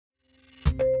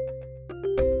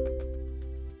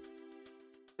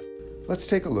Let's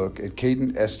take a look at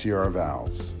Kadant STR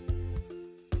valves.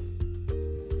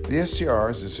 The STR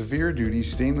is a severe-duty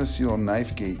stainless steel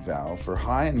knife gate valve for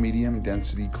high and medium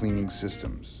density cleaning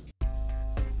systems.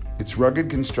 Its rugged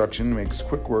construction makes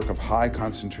quick work of high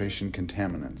concentration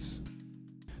contaminants.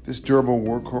 This durable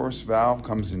workhorse valve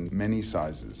comes in many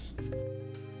sizes.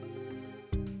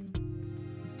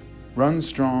 Run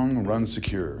strong, run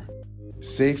secure.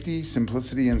 Safety,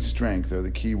 simplicity, and strength are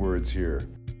the key words here.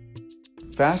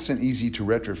 Fast and easy to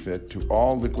retrofit to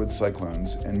all liquid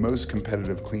cyclones and most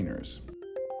competitive cleaners.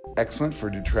 Excellent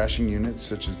for detrashing units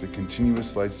such as the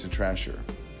continuous lights detrasher.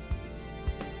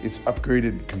 Its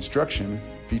upgraded construction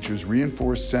features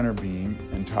reinforced center beam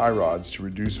and tie rods to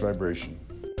reduce vibration.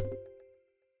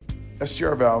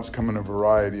 STR valves come in a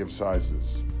variety of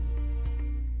sizes.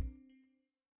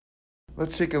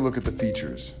 Let's take a look at the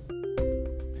features.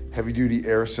 Heavy-duty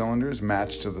air cylinders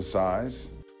match to the size.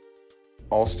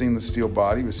 All stainless steel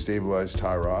body with stabilized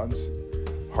tie rods.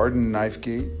 Hardened knife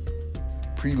gate.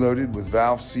 Preloaded with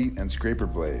valve seat and scraper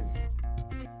blade.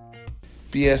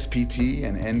 BSPT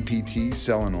and NPT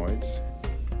solenoids.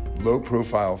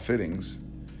 Low-profile fittings.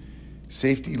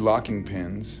 Safety locking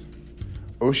pins.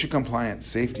 OSHA-compliant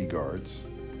safety guards.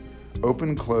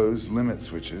 Open-close limit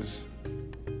switches.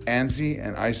 ANSI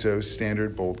and ISO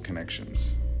standard bolt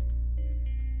connections.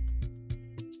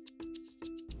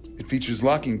 It features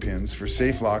locking pins for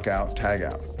safe lockout,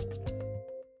 tagout.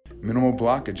 Minimal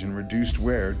blockage and reduced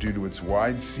wear due to its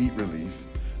wide seat relief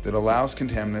that allows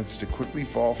contaminants to quickly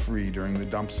fall free during the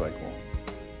dump cycle.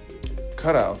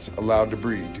 Cutouts allow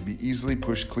debris to be easily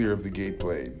pushed clear of the gate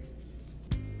blade.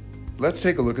 Let's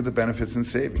take a look at the benefits and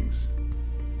savings.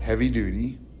 Heavy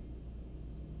duty,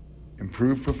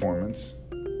 improved performance,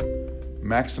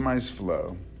 maximize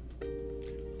flow,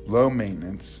 low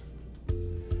maintenance,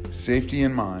 safety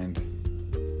in mind,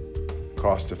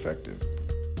 cost effective.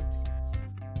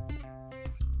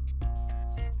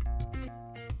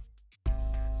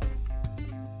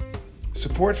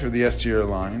 Support for the STR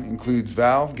line includes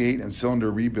valve, gate, and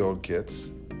cylinder rebuild kits,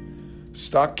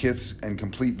 stock kits and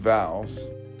complete valves,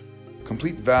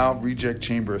 complete valve reject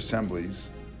chamber assemblies,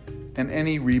 and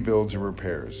any rebuilds or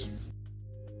repairs.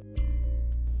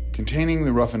 Containing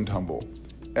the rough and tumble,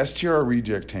 STR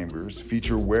Reject Chambers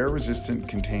feature wear-resistant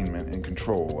containment and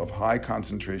control of high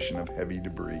concentration of heavy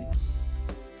debris.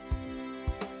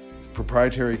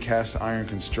 Proprietary cast iron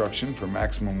construction for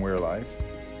maximum wear life.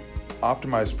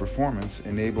 Optimized performance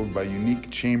enabled by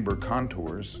unique chamber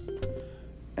contours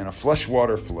and a flush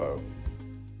water flow.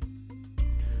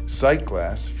 Sight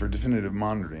glass for definitive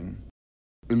monitoring.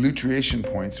 Elutriation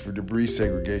points for debris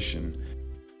segregation.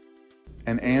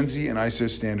 And ANSI and ISO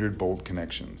standard bolt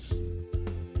connections.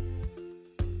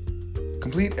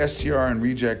 Complete STR and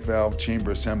reject valve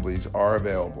chamber assemblies are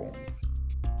available.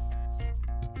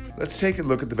 Let's take a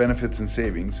look at the benefits and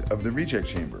savings of the reject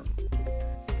chamber.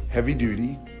 Heavy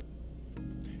duty,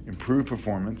 improved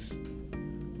performance,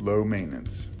 low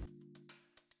maintenance.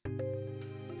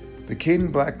 The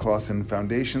Kadant Black Clawson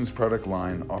Foundations product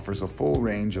line offers a full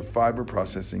range of fiber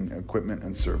processing equipment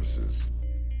and services.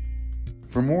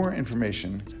 For more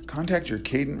information, contact your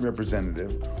Kadant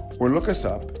representative or look us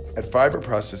up at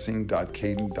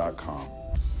fiberprocessing.kadant.com.